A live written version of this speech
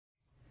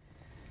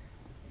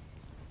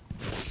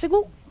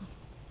Varsågod.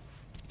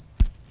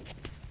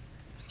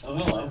 Oh,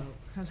 hello.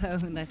 Hello,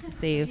 nice to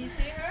see you. Did you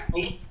see her?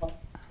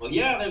 Well,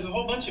 yeah, there's a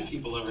whole bunch of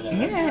people over there.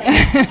 Yeah.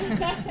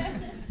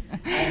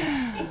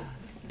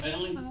 I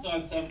only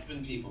saw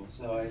 7 people,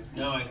 so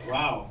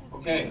wow,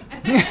 okay.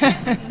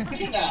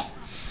 Yeah.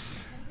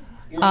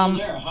 You're over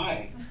there,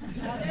 hi.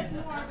 There's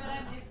more,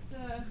 but it's,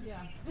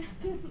 yeah.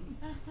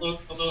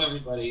 Hello,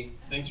 everybody.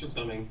 Thanks for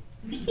coming.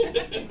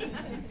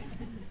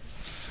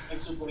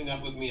 Thanks for putting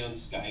up with me on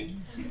Skype.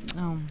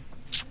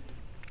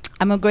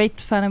 I'm a great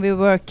fan of your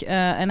work,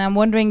 and I'm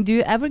wondering, do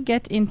you ever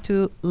get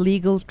into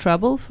legal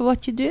trouble for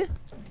what you do?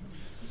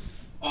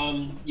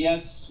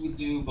 Yes, we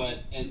do, but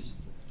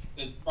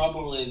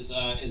trouble is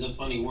a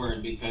funny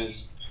word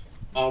because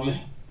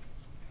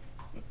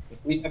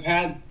we have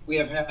had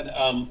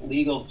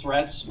legal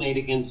threats made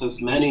against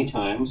us many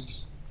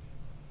times,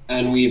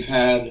 and we've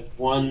had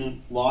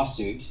one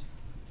lawsuit.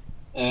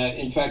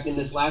 In fact, in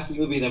this last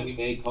movie that we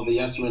made called The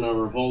Yes Men Are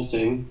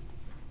Revolting,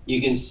 you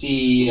can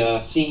see a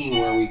scene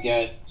where we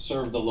get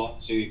served a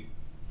lawsuit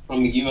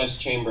from the U.S.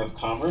 Chamber of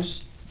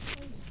Commerce,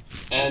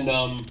 and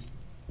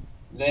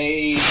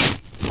they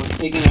were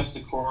taking us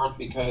to court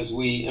because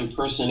we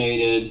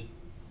impersonated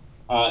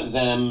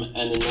them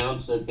and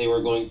announced that they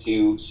were going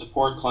to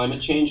support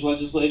climate change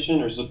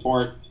legislation or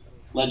support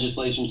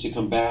legislation to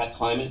combat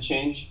climate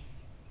change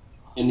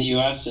in the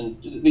U.S.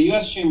 And the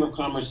U.S. Chamber of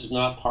Commerce is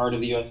not part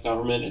of the U.S.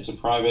 government. It's a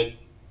private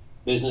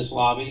business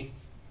lobby.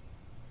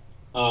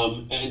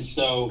 And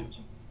so,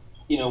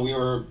 you know, we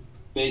were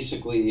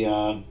basically,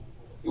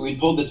 we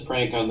pulled this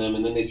prank on them,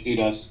 and then they sued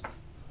us.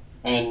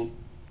 And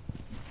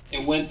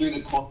it went through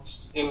the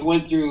courts. It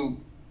went through,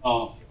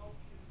 it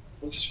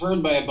was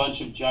heard by a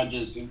bunch of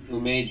judges who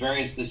made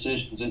various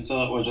decisions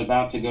until it was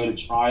about to go to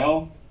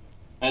trial.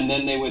 And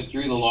then they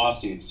withdrew the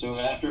lawsuit. So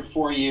after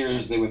 4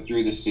 years, they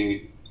withdrew the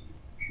suit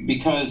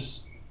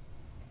because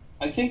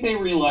I think they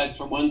realized,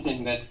 for one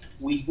thing, that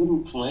we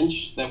didn't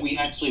flinch, that we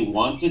actually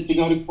wanted to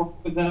go to court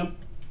with them.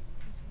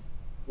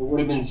 It would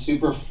have been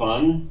super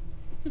fun.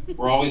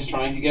 We're always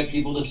trying to get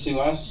people to sue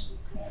us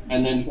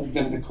and then take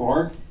them to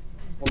court,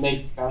 and they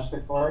take us to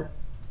court.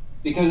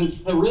 Because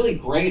it's a really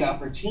great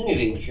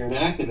opportunity, if you're an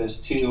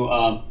activist, to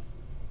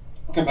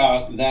talk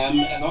about them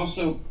and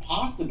also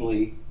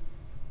possibly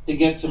to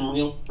get some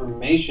real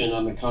information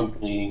on the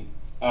company.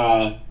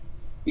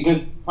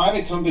 Because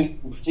private companies,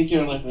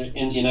 particularly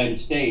in the United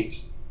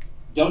States,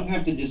 don't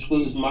have to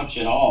disclose much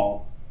at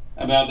all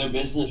about their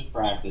business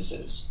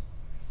practices.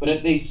 But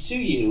if they sue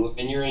you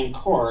and you're in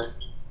court,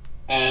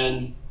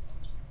 and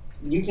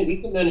you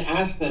can then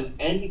ask them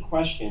any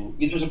question.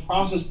 There's a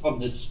process called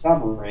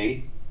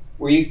discovery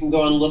where you can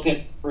go and look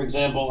at, for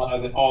example,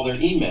 all their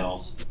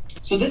emails.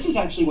 So this is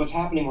actually what's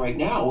happening right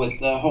now with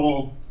the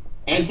whole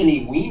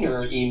Anthony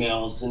Weiner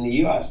emails in the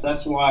U.S.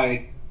 That's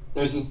why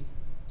there's this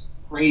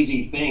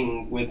crazy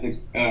thing with the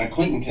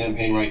Clinton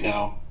campaign right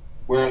now,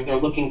 where they're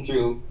looking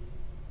through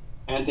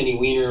Anthony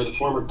Weiner, the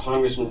former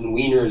Congressman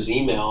Weiner's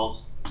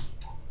emails,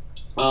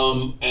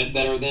 and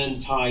that are then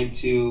tied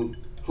to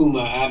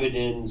Huma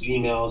Abedin's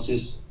emails,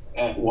 his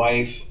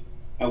wife,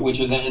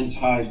 which are then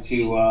tied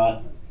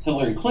to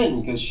Hillary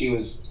Clinton, because she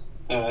was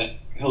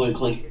Hillary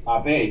Clinton's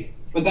top aide.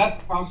 But that's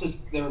the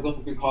process they were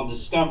going through called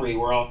discovery,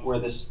 where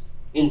this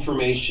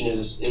information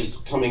is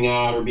coming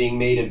out or being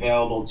made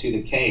available to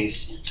the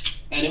case.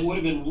 And it would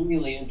have been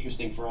really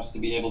interesting for us to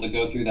be able to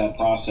go through that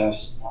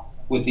process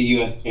with the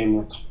U.S.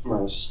 Chamber of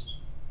Commerce,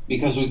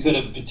 because we could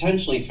have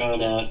potentially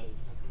found out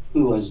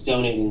who was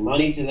donating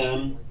money to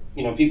them.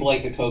 You know, people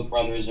like the Koch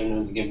brothers are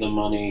known to give them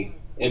money.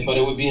 But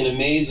it would be an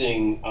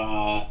amazing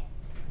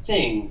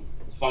thing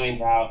to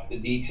find out the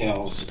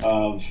details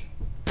of,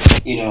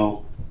 you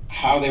know,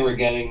 how they were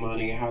getting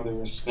money, how they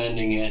were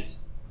spending it,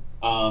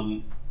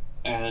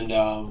 and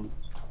a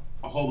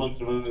whole bunch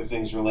of other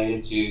things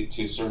related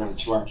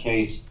to our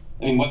case.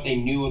 I mean, what they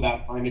knew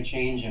about climate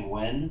change and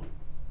when,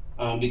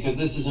 because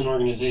this is an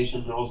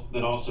organization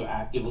that also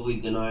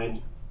actively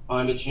denied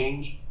climate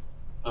change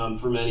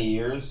for many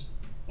years.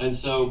 And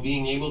so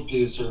being able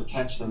to sort of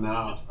catch them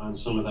out on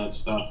some of that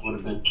stuff would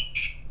have been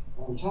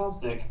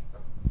fantastic.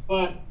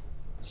 But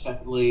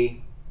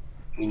secondly,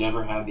 we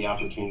never had the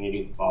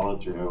opportunity to follow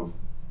through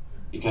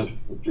because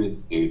of the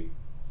suit.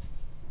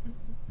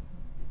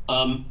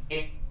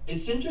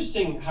 It's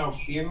interesting how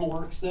fear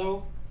works,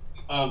 though,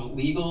 of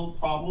legal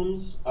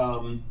problems.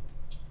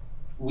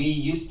 We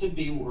used to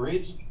be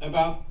worried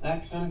about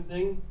that kind of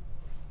thing,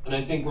 and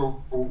I think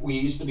we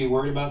used to be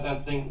worried about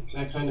that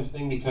kind of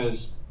thing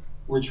because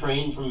we're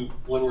trained from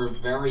when we're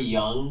very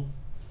young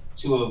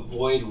to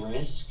avoid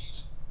risk.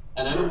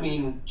 And I don't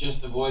mean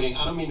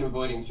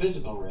avoiding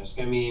physical risk.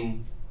 I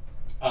mean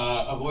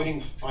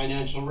avoiding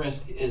financial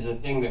risk is a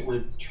thing that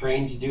we're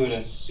trained to do at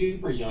a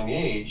super young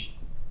age,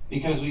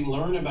 because we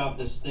learn about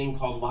this thing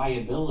called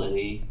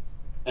liability,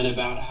 and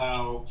about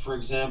how, for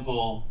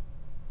example,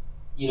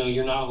 you know,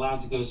 you're not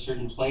allowed to go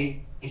certain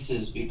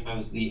places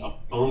because the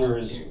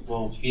owners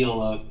will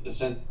feel a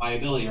sense of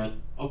liability, or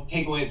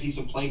take away a piece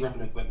of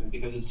playground equipment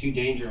because it's too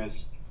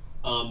dangerous,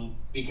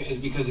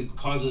 because it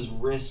causes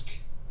risk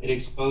it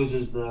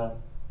exposes the,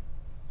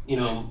 you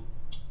know,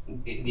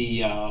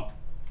 the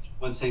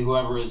let's say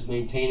whoever is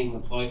maintaining the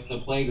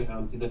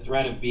playground to the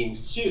threat of being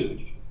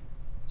sued.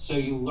 So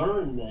you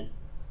learn that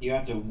you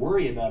have to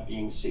worry about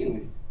being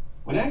sued,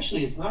 when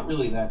actually it's not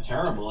really that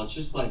terrible. It's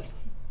just like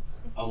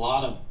a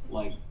lot of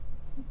like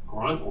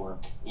grunt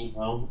work, you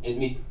know.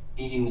 It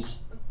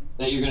means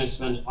that you're going to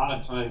spend a lot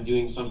of time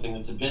doing something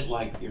that's a bit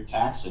like your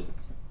taxes,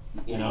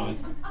 you know.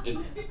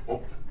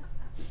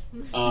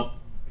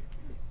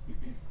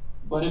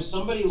 But if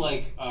somebody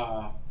like,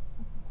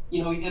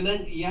 you know, and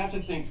then you have to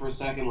think for a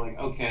second, like,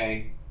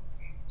 okay,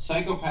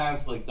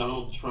 psychopaths like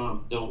Donald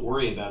Trump don't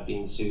worry about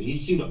being sued.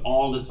 He's sued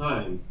all the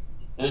time,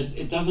 and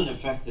it doesn't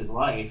affect his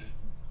life.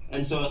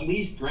 And so at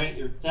least grant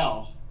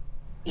yourself,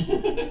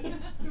 you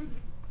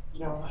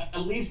know,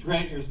 at least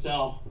grant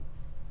yourself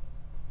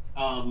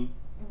I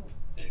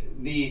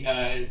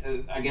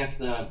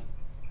guess I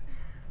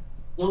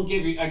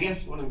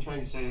guess what I'm trying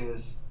to say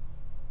is,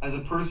 as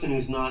a person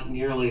who's not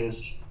nearly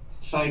as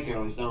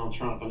psycho as Donald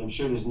Trump, and I'm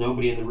sure there's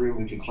nobody in the room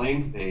who could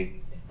claim to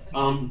be,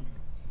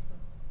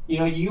 you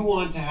know, you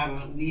want to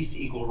have at least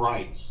equal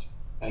rights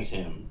as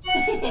him.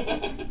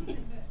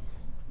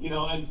 You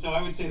know, and so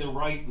I would say the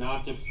right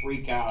not to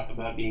freak out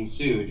about being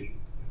sued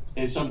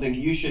is something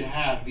you should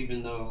have,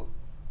 even though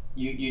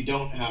you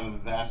don't have a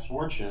vast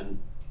fortune.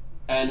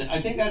 And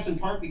I think that's in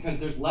part because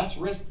there's less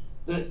risk.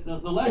 The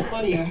less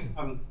money you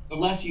have, the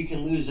less you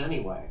can lose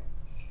anyway.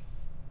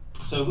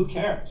 So who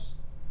cares?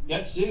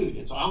 Get sued.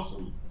 It's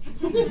awesome.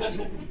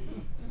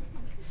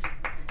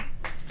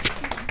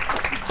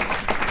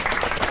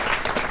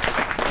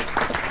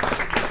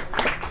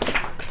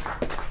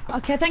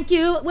 Okay, thank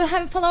you. We'll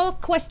have a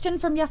follow-up question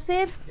from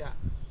Yasser. Yeah.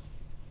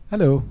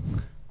 Hello.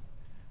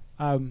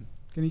 Can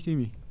you see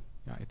me?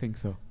 Yeah, I think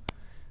so.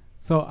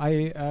 So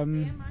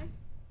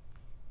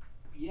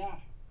yeah.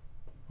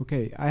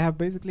 Okay, I have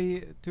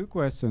basically two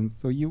questions.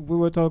 So we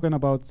were talking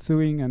about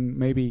suing and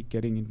maybe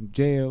getting into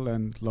jail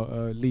and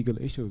legal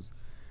issues.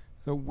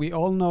 So we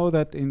all know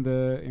that in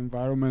the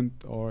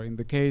environment, or in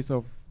the case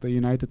of the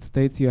United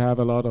States, you have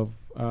a lot of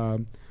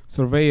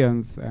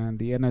surveillance and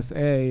the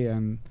NSA,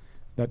 and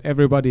that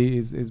everybody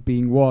is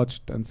being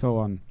watched and so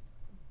on.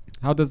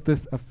 How does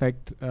this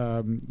affect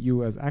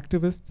you as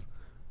activists,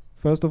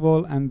 first of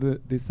all? And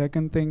the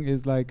second thing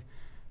is, like,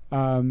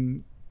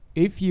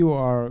 if you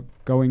are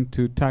going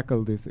to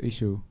tackle this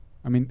issue,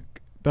 I mean,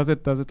 does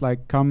it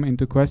like come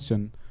into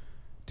question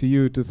to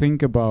you to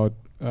think about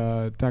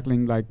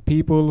tackling like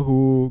people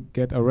who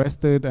get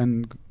arrested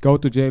and go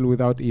to jail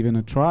without even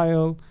a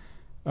trial,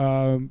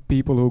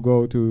 people who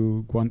go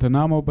to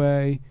Guantanamo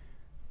Bay,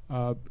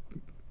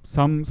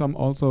 some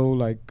also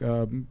like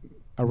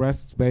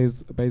arrests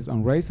based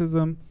on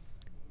racism,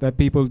 that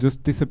people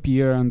just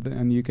disappear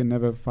and you can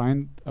never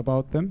find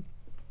about them.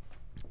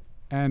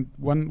 And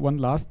one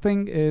last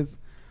thing is,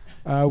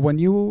 when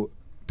you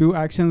do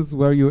actions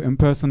where you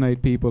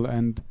impersonate people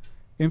and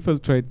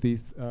infiltrate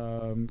these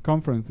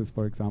conferences,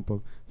 for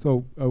example,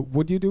 so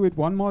would you do it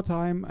one more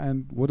time,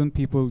 and wouldn't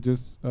people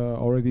just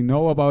already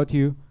know about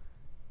you?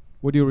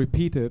 Would you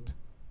repeat it?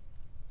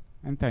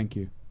 And thank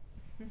you.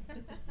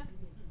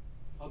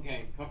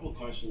 Okay, a couple of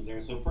questions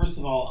there. So first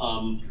of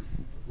all,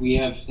 we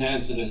have to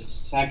answer the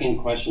second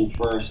question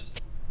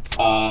first.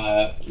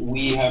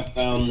 We have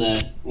found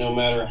that no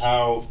matter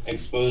how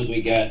exposed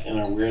we get in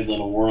our weird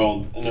little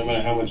world, and no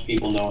matter how much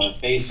people know our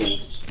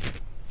faces,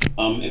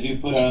 if you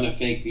put on a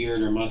fake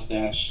beard or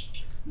mustache,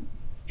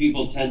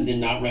 people tend to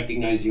not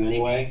recognize you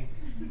anyway.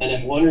 And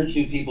if one or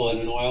two people at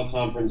an oil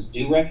conference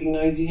do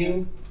recognize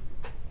you,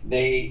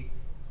 they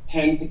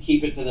tend to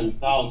keep it to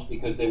themselves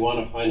because they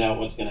want to find out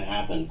what's going to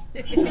happen.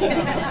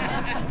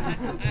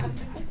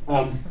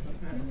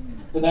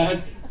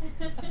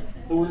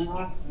 So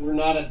we're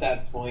not at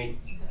that point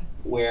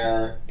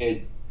where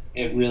it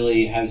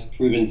really has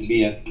proven to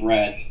be a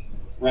threat.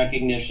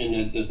 Recognition,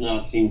 it does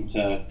not seem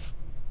to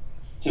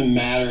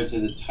matter to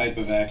the type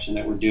of action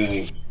that we're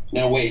doing.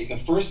 Now wait, the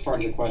first part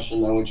of the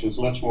question though, which was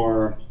much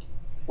more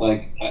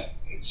like,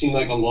 it seemed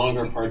like a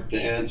longer part to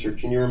answer.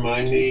 Can you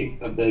remind me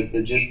of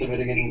the gist of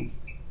it again?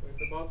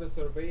 It's about the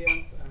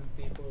surveillance and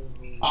people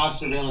who...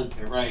 Surveillance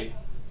there, right.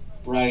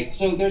 Right,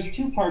 so there's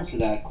two parts to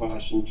that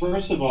question.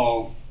 First of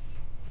all,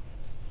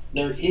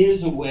 there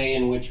is a way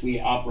in which we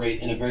operate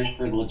in a very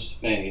privileged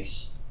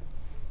space,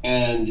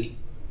 and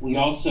we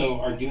also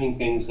are doing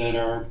things that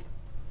are,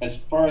 as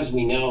far as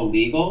we know,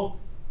 legal.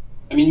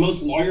 I mean,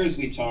 most lawyers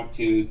we talk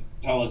to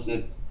tell us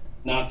that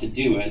not to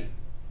do it,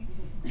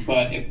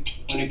 but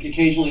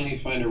occasionally we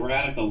find a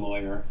radical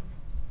lawyer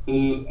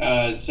who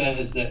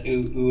says that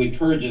who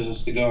encourages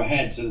us to go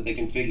ahead so that they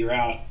can figure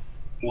out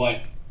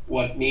what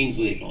means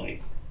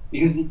legally,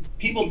 because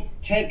people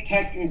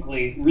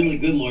technically, really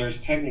good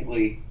lawyers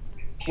technically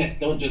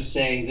don't just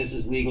say this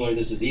is legal or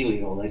this is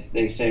illegal.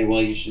 They say,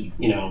 well, you should,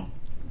 you know,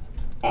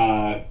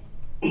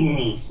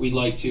 we'd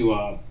like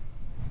to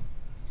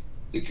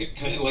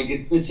kind of like,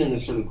 it fits in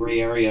this sort of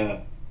gray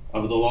area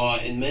of the law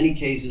in many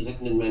cases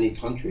and in many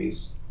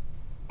countries.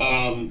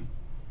 But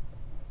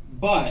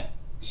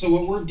So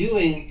what we're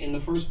doing in the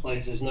first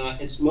place is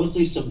it's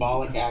mostly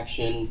symbolic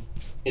action.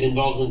 It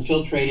involves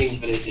infiltrating,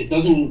 but it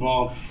doesn't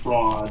involve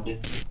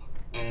fraud,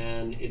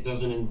 and it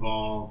doesn't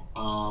involve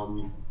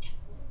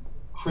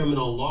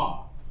criminal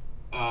law.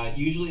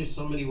 Usually if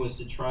somebody was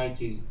to try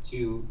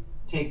to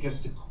take us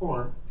to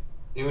court,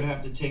 they would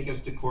have to take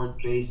us to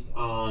court based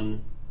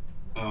on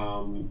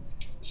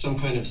some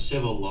kind of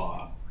civil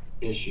law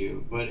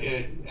issue. But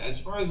as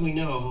far as we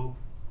know,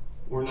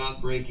 we're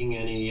not breaking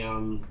any,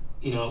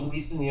 at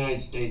least in the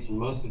United States and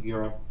most of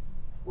Europe,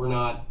 we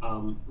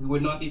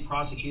would not be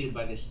prosecuted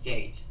by the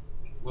state.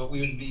 What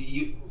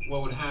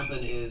would happen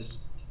is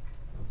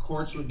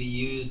courts would be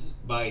used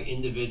by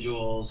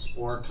individuals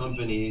or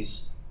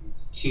companies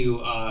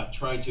to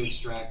try to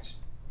extract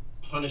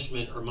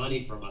punishment or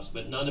money from us,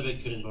 but none of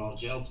it could involve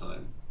jail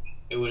time.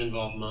 It would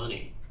involve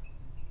money.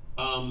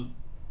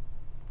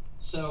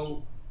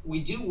 So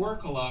we do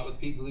work a lot with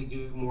people who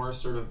do more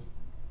sort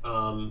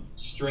of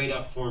straight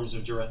up forms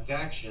of direct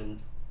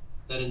action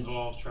that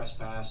involve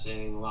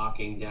trespassing,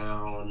 locking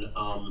down,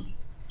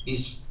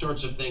 these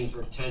sorts of things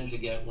that tend to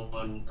get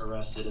one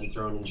arrested and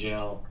thrown in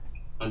jail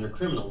under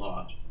criminal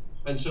law.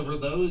 And so for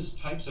those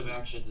types of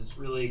actions, it's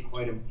really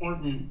quite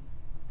important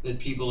that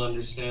people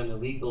understand the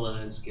legal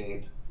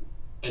landscape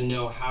and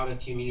know how to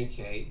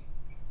communicate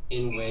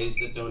in ways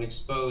that don't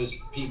expose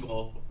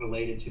people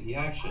related to the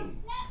action.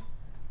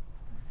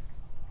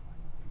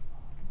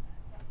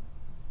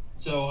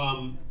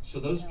 So, so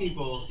those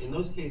people, in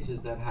those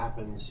cases, that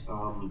happens,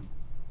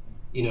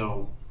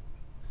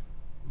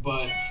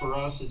 but for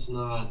us, it's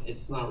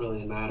not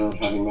really a matter of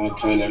having that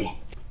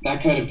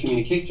kind of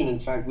communication. In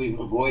fact, we've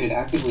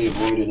actively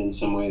avoided in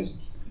some ways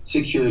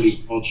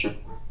security culture,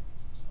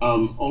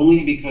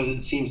 only because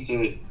it seems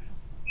to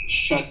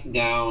shut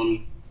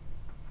down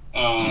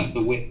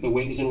the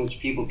ways in which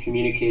people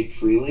communicate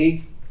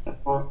freely.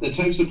 Or the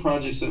types of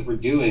projects that we're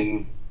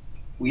doing,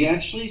 we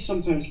actually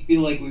sometimes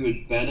feel like we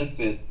would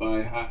benefit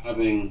by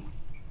having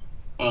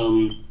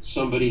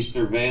somebody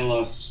surveil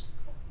us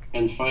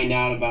and find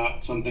out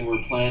about something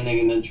we're planning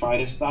and then try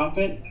to stop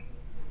it.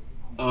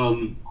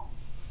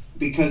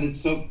 Because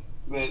it's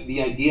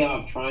the idea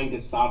of trying to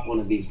stop one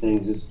of these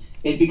things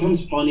it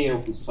becomes funnier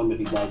when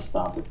somebody does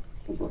stop it.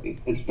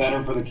 It's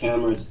better for the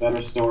camera, it's a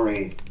better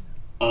story.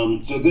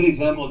 So a good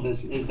example of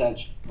this is that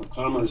Chamber of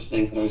Commerce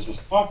thing that I was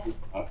just talking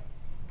about,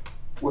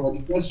 where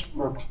the US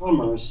Chamber of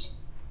Commerce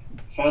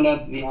found out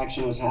that the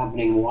action was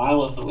happening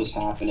while it was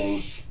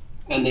happening,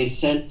 and they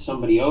sent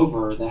somebody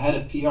over. The head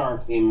of PR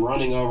came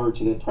running over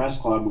to the press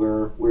club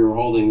where we were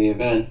holding the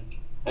event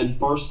and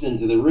burst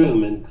into the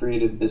room and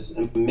created this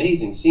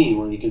amazing scene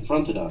where he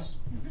confronted us.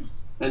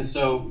 And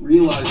so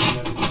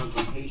realizing that the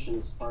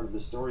confrontation is part of the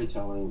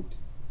storytelling,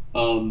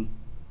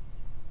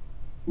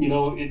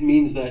 it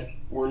means that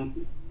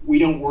we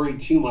don't worry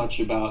too much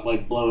about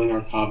like blowing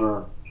our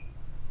cover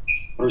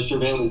or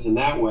surveillance in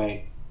that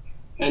way.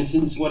 And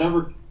since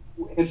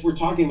if we're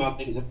talking about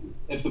things,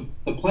 if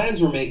the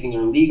plans we're making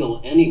are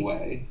legal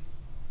anyway,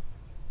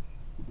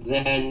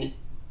 then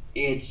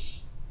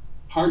it's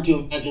hard to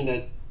imagine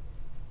that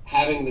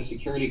having the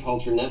security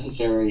culture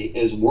necessary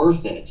is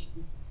worth it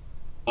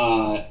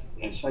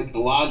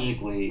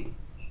psychologically,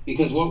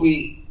 because what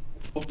we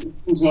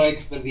enjoy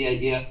kind of the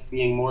idea of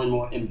being more and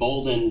more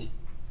emboldened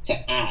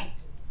to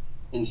act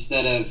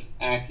instead of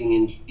acting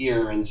in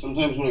fear. And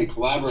sometimes when we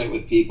collaborate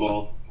with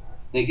people,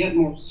 they get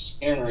more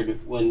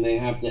scared when they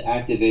have to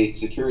activate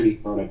security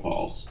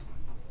protocols.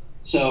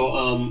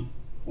 So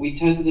we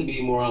tend to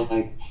be more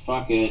like,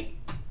 fuck it,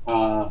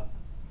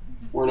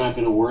 we're not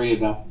going to worry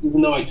about it,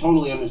 even though I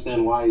totally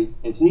understand why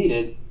it's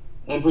needed.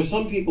 And for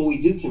some people,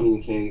 we do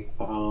communicate,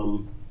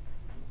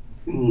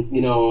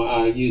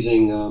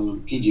 using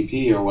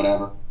PGP or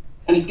whatever.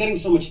 And it's getting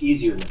so much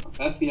easier now.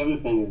 That's the other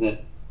thing, is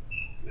that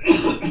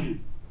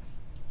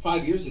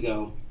 5 years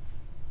ago,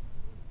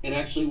 it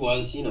actually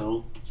was,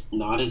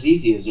 not as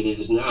easy as it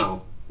is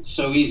now. It's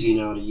so easy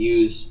now to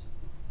use,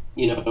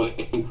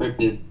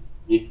 encrypted.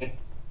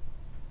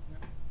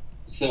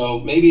 So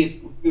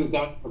maybe we've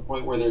got to the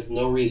point where there's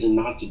no reason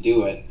not to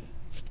do it.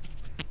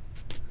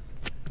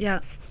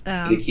 Yeah.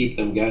 To keep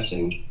them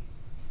guessing.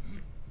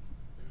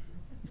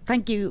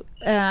 Thank you.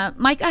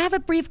 Mike, I have a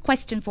brief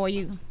question for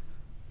you.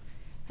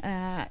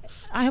 I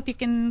hope you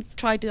can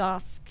try to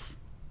ask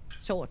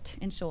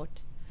in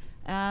short.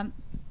 Can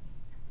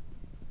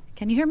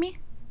you hear me?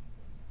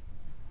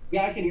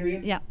 Yeah, I can hear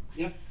you. Yeah.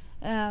 Yeah.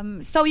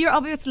 So you're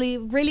obviously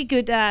really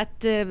good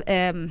at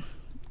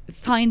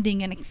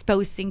finding and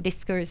exposing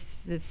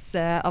discourses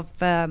of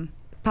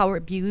power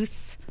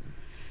abuse.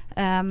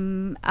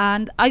 And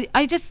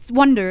I just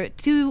wonder,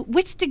 to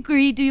which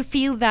degree do you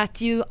feel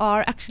that you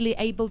are actually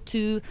able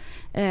to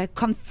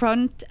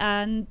confront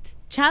and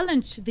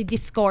challenge the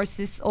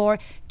discourses, or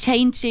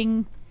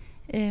changing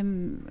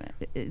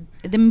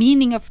the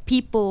meaning of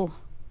people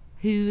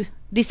who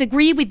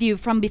disagree with you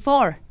from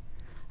before?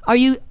 Are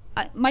you?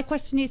 My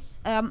question is,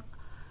 are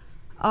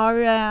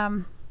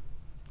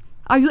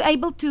you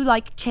able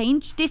to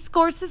change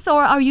discourses,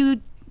 or are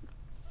you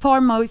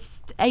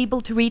foremost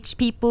able to reach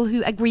people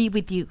who agree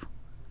with you?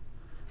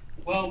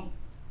 Well,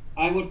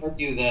 I would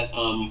argue that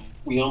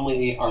we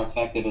only are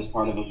effective as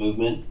part of a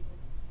movement.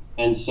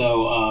 And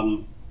so,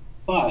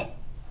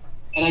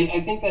 I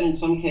think that in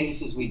some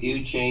cases we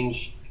do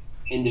change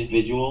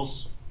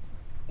individuals,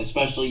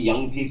 especially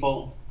young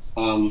people.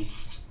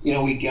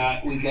 We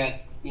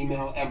get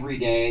email every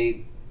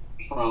day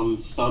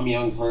from some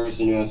young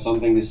person who has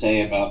something to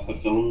say about the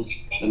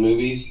films, the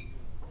movies.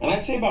 And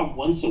I'd say about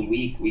once a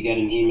week we get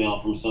an email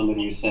from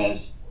somebody who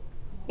says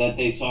that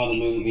they saw the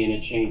movie and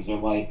it changed their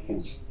life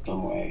in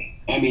some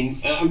way. I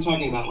mean, I'm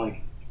talking about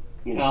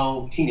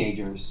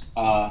teenagers.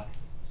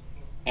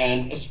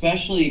 And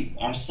especially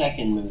our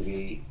second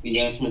movie, The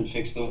Yes Men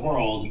Fix the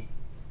World.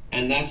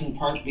 And that's in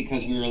part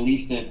because we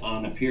released it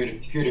on a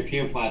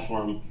peer-to-peer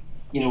platform,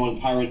 when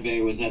Pirate Bay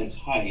was at its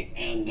height.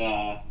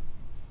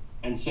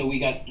 And so we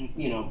got,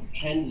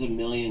 tens of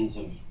millions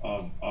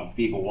of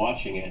people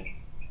watching it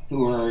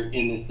who are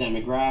in this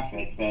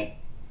demographic that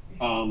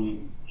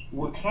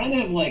were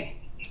kind of like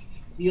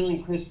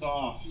feeling pissed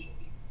off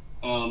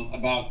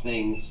about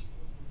things,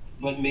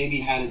 but maybe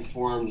hadn't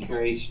formed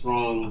very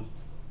strong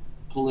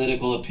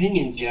political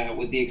opinions yet,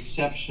 with the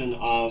exception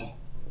of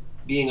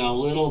being a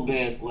little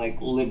bit like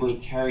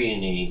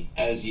libertarian-y,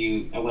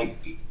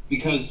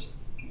 because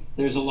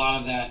there's a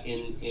lot of that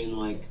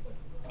in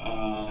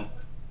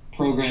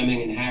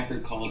programming and hacker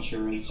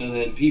culture, and so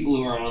that people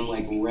who are on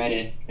like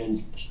Reddit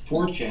and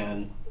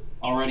 4chan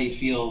already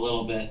feel a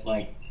little bit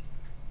like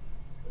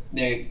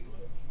they,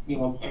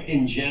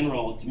 in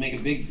general, to make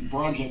a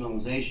broad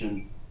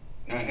generalization,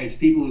 it's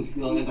people who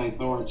feel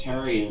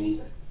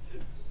anti-authoritarian,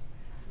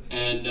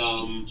 and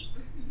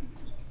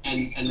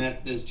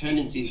that those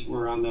tendencies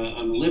were on the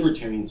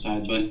libertarian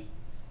side. But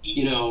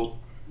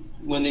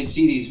when they'd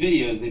see these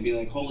videos, they'd be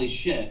like, holy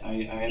shit,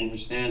 I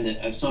understand it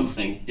as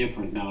something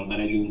different now than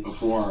I did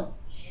before.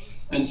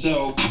 And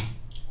so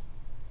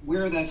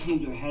where that came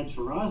to a head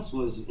for us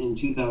was in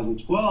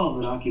 2012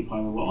 at Occupy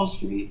Wall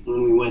Street,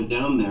 when we went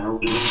down there,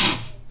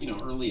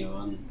 early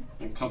on,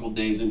 a couple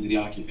days into the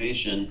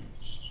occupation,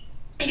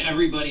 and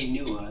everybody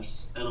knew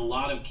us, and a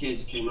lot of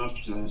kids came up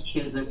to us,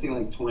 kids, I say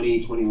like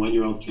 20,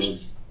 21-year-old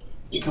kids,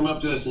 they come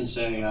up to us and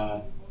say,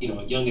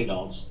 young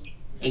adults,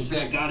 and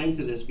say, I got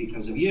into this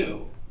because of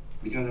you,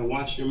 because I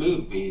watched your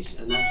movies,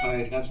 and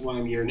that's why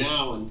I'm here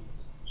now.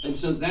 And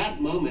so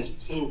that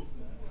moment, so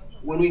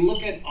when we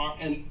look at our,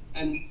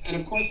 and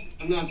of course,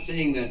 I'm not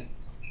saying that,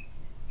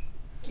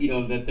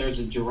 that there's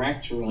a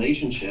direct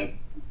relationship,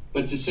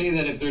 but to say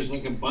that if there's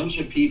like a bunch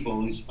of people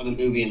who saw the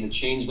movie and it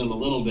changed them a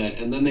little bit,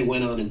 and then they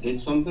went on and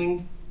did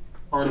something,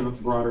 part of a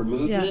broader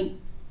movement,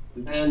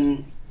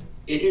 then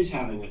it is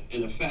having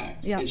an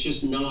effect. Yeah. It's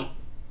just not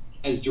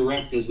as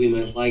direct as we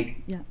might like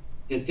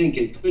to think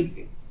it could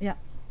be. Yeah.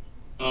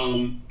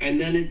 And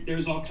then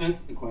there's all kinds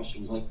of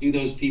questions, like, do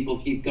those people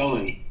keep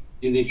going?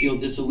 Do they feel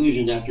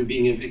disillusioned after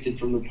being evicted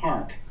from the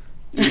park?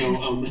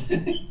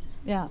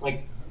 Yeah.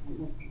 Like,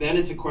 then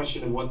it's a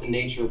question of what the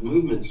nature of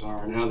movements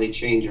are and how they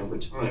change over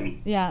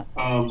time. Yeah.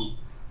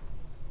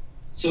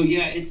 So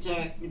yeah,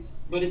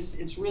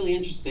 it's really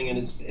interesting, and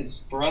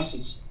it's for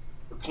us,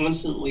 we're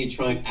constantly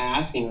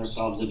asking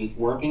ourselves if it's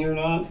working or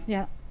not.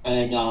 Yeah.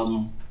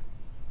 And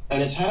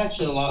it's had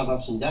actually a lot of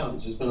ups and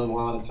downs. There's been a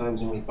lot of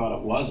times when we thought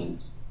it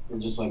wasn't. We're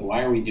just like,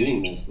 why are we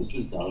doing this? This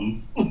is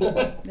dumb.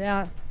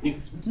 Yeah.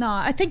 No,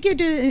 I think you're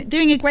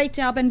doing a great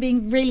job and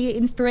being really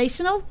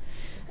inspirational.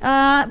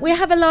 We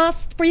have a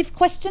last brief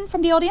question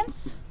from the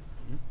audience.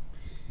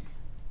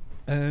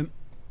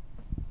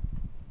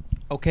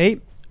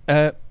 Okay.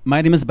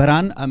 My name is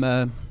Baran. I'm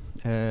a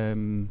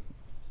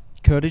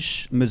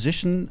Kurdish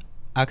musician,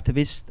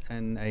 activist,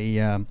 and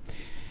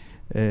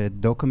a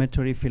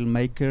documentary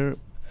filmmaker,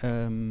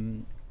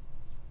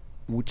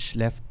 which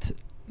left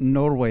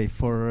Norway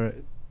for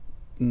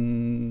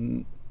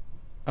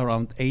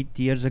around 8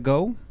 years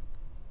ago,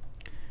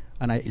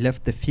 and I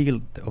left the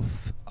field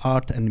of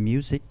art and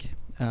music,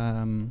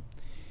 and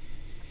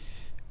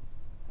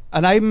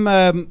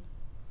I'm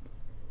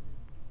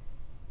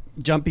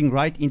jumping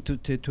right into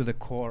to the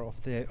core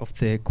of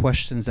the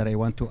questions that I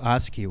want to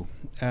ask you.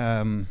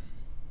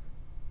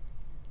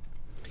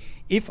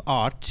 If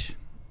art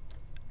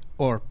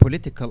or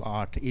political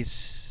art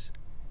is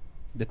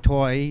the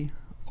toy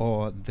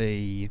or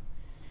the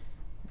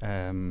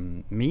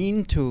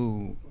mean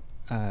to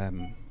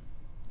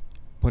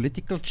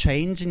political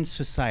change in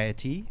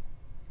society,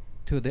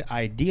 to the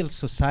ideal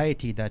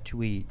society that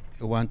we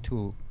want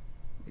to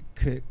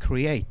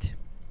create,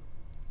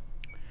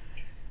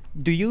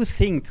 do you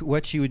think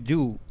what you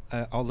do,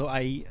 although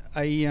I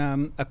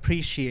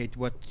appreciate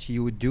what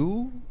you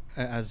do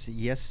as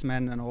Yes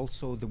Men, and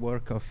also the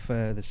work of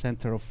the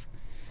Center of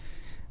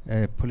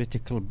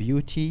Political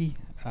Beauty,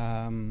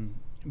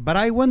 but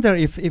I wonder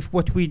if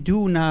what we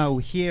do now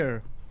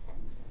here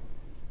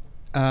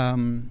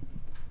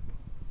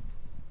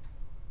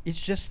it's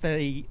just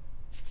a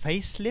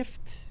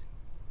facelift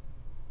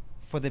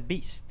for the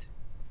beast.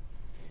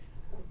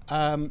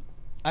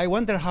 I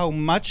wonder how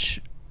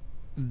much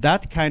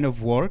that kind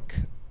of work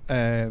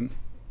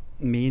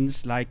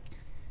means, like,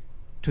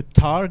 to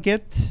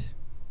target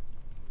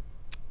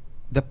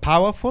the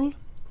powerful,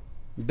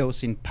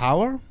 those in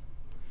power,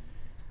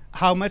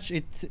 how much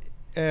it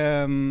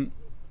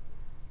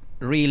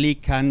really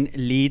can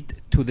lead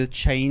to the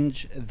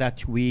change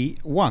that we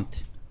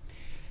want.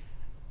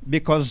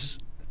 Because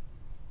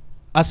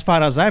as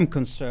far as I'm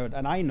concerned,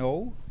 and I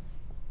know,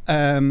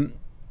 the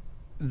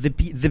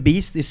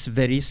beast is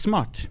very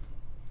smart.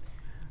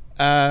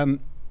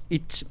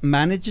 It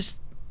manages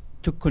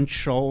to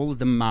control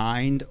the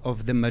mind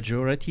of the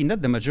majority,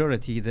 not the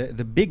majority,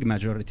 the big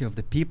majority of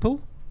the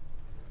people.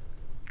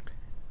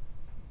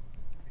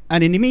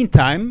 And in the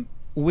meantime,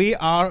 we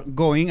are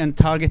going and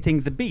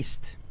targeting the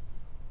beast.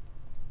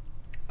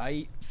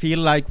 I feel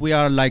like we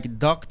are like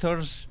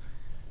doctors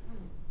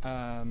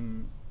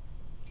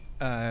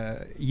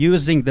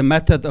using the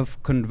method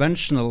of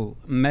conventional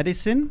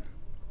medicine,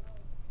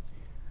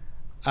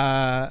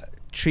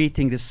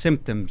 treating the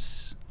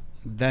symptoms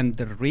than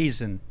the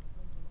reason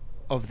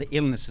of the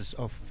illnesses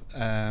of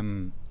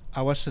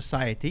our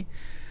society.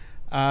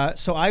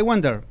 So I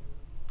wonder,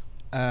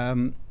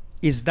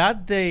 is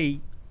that the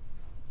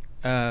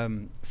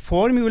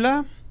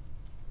formula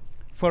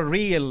for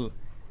real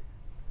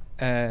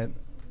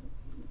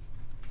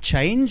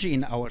change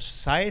in our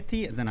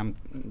society, and then I'm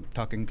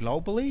talking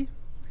globally?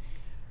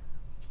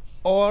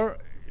 Or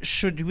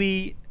should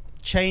we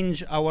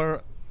change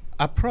our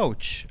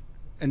approach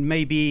and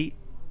maybe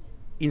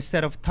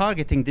instead of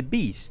targeting the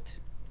beast,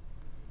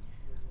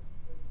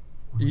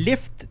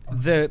 lift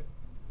the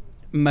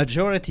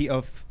majority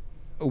of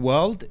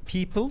world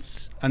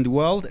peoples and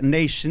world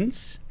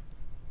nations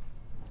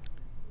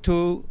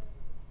to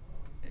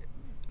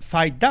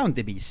fight down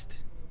the beast?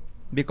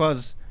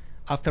 Because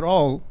after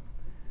all,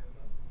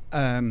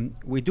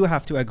 we do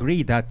have to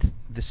agree that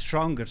the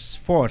strongest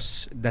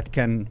force that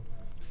can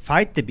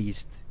fight the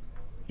beast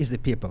is the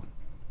people.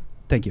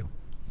 Thank you.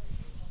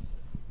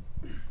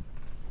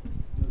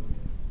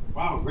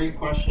 Wow, great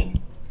question.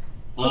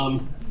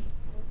 And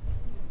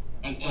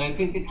I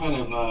think it kind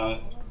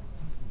of,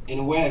 in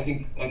a way, I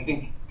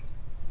think,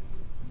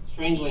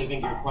 strangely, I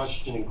think your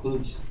question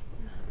includes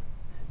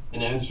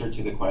an answer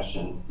to the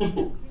question.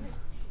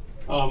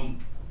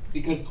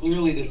 Because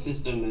clearly the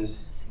system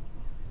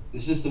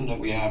that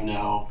we have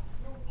now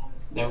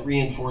that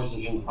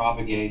reinforces and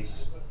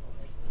propagates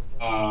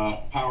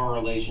power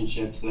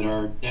relationships that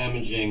are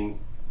damaging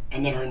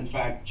and that are in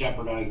fact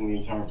jeopardizing the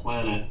entire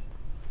planet.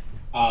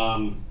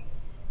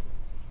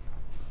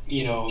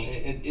 You know,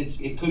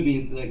 it could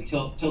be like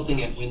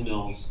tilting at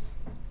windmills,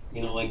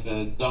 you know, like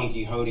the Don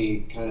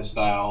Quixote kind of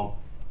style.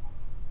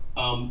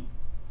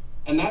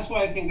 And that's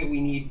why I think that we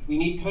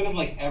need kind of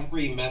like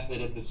every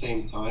method at the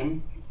same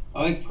time.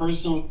 I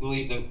personally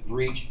believe that we've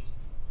reached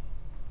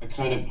a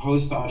kind of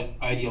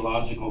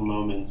post-ideological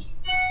moment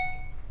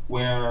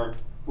where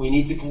we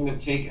need to kind of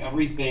take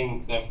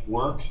everything that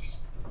works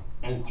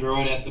and throw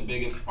it at the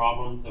biggest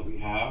problem that we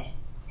have.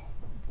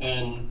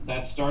 And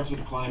that starts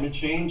with climate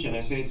change. And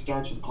I say it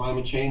starts with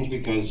climate change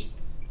because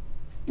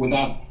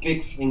without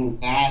fixing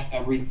that,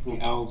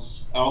 everything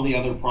else, all the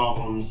other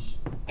problems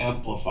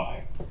amplify,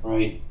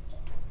 right?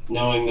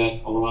 Knowing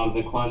that a lot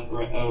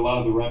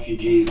of the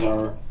refugees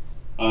are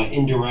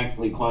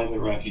indirectly climate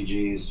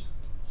refugees.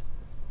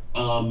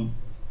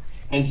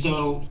 And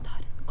so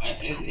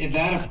in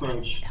that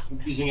approach,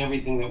 using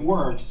everything that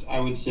works, I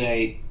would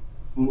say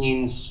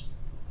means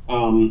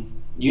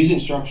using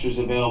structures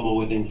available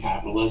within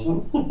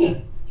capitalism.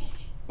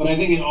 But I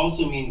think it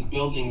also means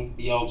building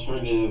the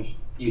alternative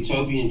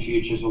utopian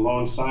futures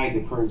alongside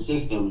the current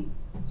system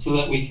so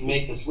that we can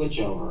make the switch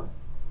over.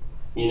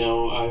 You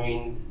know, I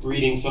mean,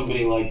 reading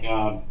somebody like,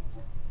 I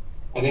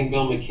think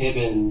Bill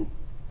McKibben,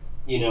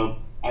 you know,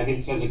 I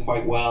think says it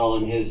quite well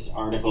in his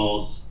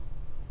articles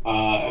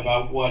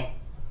about what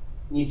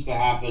needs to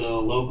happen on a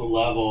local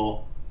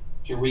level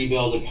to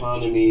rebuild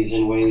economies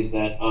in ways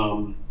that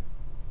are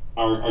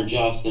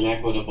just and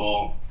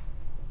equitable,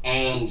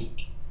 and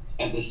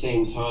at the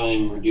same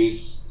time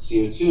reduce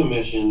CO2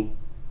 emissions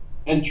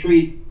and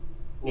treat,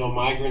 you know,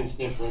 migrants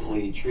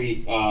differently,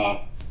 treat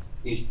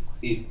these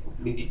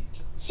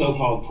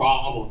so-called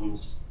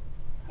problems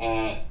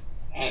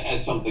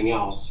as something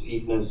else,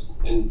 even as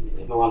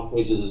in a lot of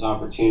places as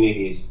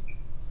opportunities.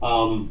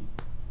 So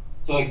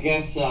I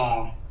guess,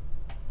 but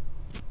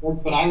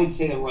I would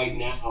say that right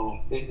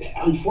now,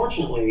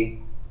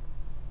 unfortunately,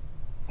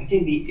 I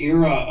think the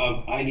era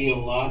of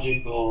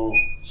ideological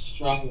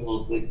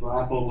struggles that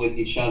grapple with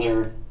each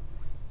other,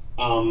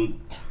 I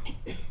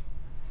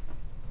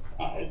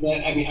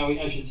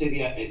should say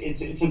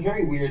it's a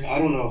very weird, I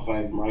don't know if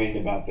I'm right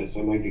about this,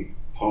 I might be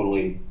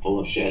totally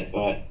full of shit,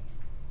 but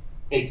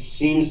it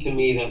seems to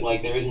me that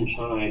like there isn't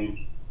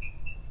time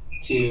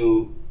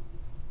to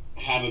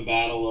have a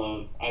battle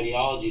of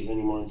ideologies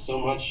anymore, and so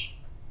much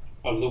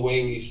of the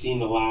way we've seen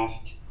the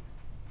last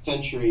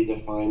century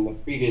define the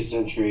previous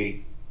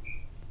century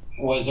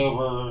was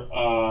over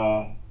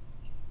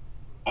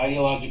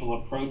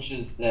ideological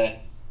approaches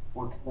that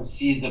were kind of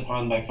seized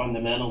upon by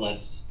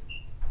fundamentalists,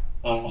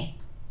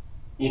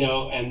 you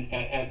know,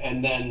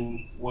 and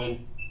then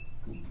went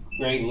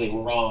gravely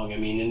wrong. I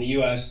mean, in the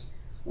U.S.,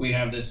 we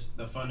have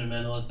the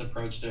fundamentalist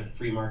approach to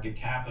free market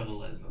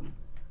capitalism,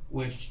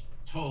 which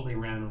totally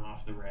ran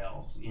off the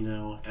rails, you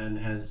know, and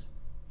has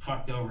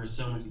fucked over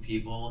so many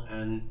people,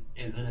 and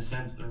is in a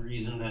sense the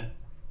reason that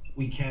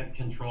we can't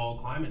control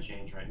climate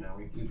change right now.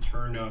 We've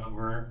turned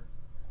over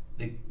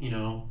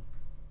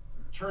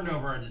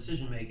our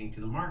decision making to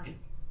the market,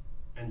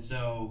 and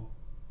so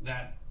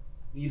that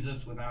leaves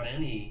us without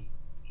any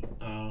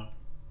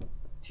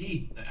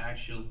teeth to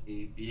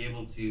actually be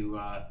able to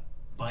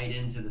bite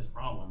into this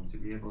problem, to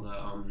be able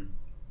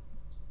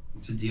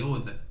to deal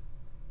with it.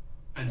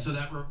 And so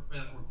that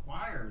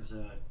requires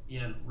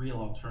real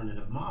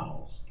alternative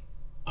models.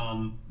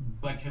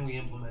 But can we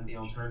implement the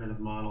alternative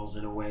models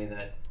in a way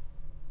that,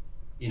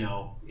 you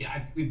know,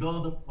 we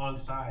build them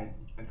alongside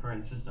the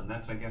current system?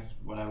 That's, I guess,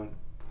 what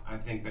I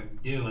think that we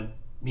do. And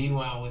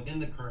meanwhile, within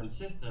the current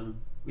system,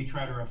 we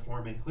try to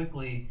reform it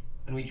quickly,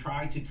 and we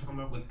try to come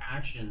up with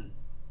action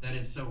that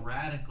is so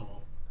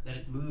radical that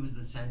it moves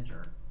the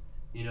center.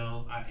 You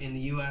know, in the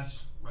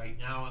U.S. right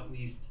now, at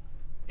least,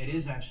 it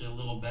is actually a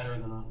little better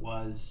than it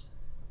was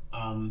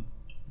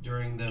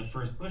during the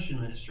first Bush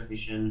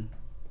administration,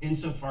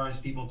 insofar as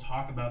people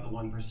talk about the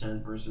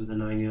 1% versus the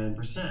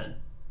 99%.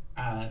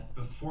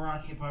 Before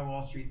Occupy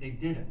Wall Street, they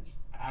didn't.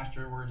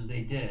 Afterwards,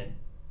 they did.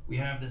 We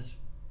have this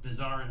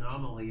bizarre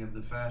anomaly of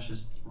the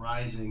fascists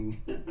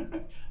rising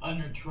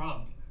under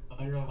Trump,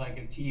 under like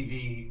a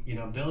TV, you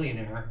know,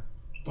 billionaire.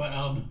 But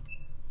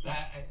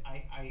that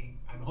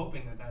I'm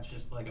hoping that that's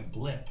just like a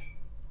blip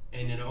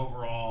in an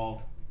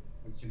overall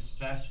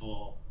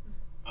successful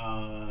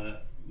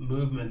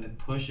movement that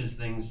pushes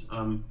things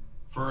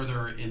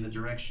further in the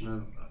direction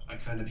of a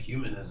kind of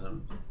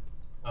humanism,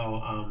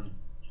 so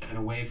and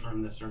away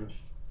from the sort of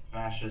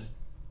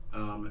fascist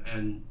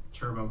and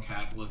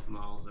turbo-capitalist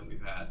models that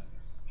we've had.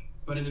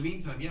 But in the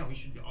meantime, yeah, we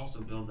should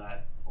also build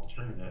that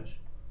alternative.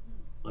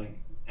 Like,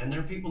 and there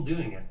are people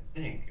doing it, I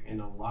think, in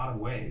a lot of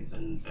ways,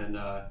 and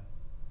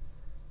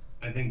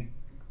I think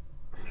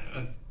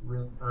that's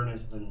real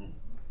earnest and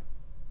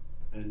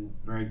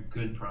very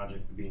good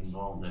project to be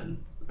involved in.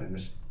 I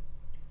just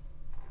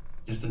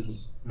as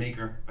a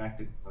maker of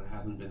spectacle, it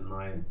hasn't been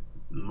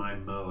my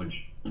mode.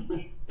 Well,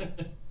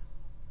 okay.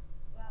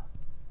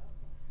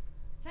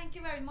 Thank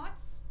you very much.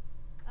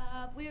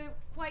 We're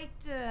quite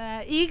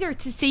eager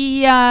to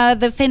see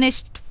the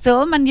finished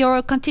film and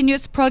your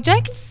continuous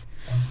projects.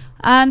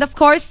 And of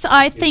course,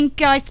 I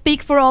think I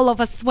speak for all of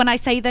us when I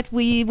say that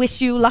we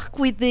wish you luck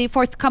with the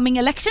forthcoming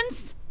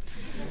elections.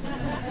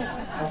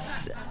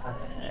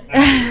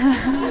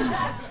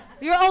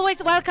 You're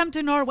always welcome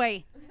to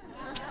Norway.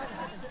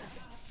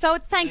 So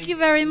thank you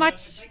very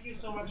much. Thank you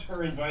so much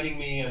for inviting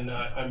me, and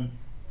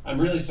I'm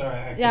really sorry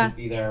I couldn't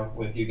be there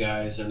with you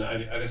guys, and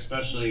I'd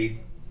especially,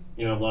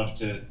 you know, love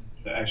to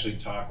actually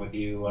talk with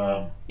you,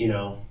 you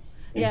know,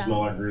 in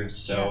smaller groups.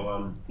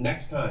 So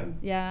next time.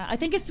 Yeah, I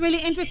think it's really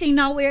interesting.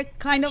 Now we're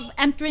kind of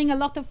entering a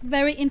lot of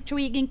very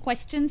intriguing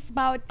questions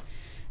about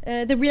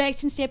the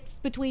relationships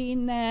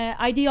between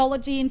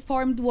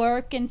ideology-informed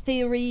work and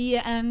theory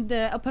and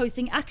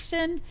opposing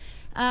action,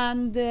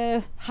 and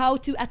how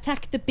to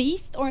attack the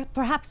beast, or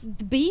perhaps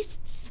the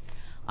beasts.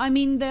 I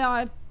mean, there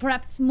are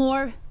perhaps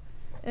more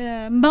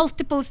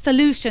multiple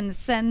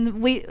solutions,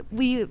 and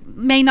we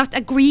may not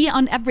agree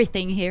on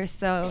everything here.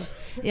 So,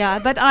 yeah,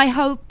 but I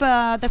hope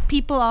that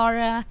people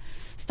are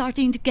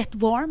starting to get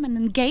warm and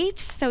engaged,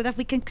 so that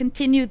we can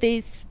continue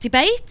this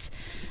debate.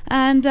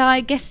 And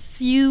I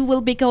guess you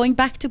will be going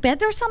back to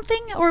bed or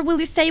something, or will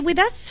you stay with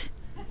us?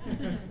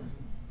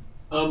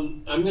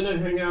 I'm gonna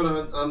hang out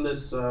on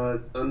this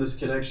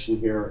connection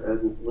here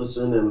and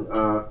listen, and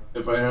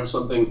if I have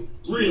something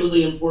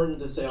really important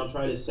to say, I'll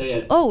try to say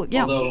it. Oh,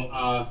 yeah.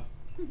 Although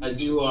I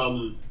do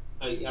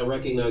I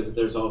recognize that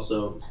there's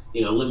also,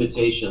 you know,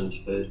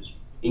 limitations to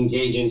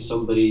engaging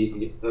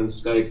somebody on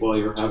Skype while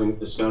you're having a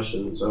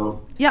discussion.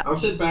 So yeah, I'll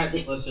sit back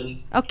and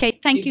listen. Okay,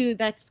 thank you.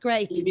 That's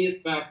great. Give me a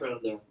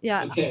background there.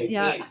 Yeah. Okay.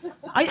 Yeah. Thanks.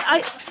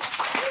 I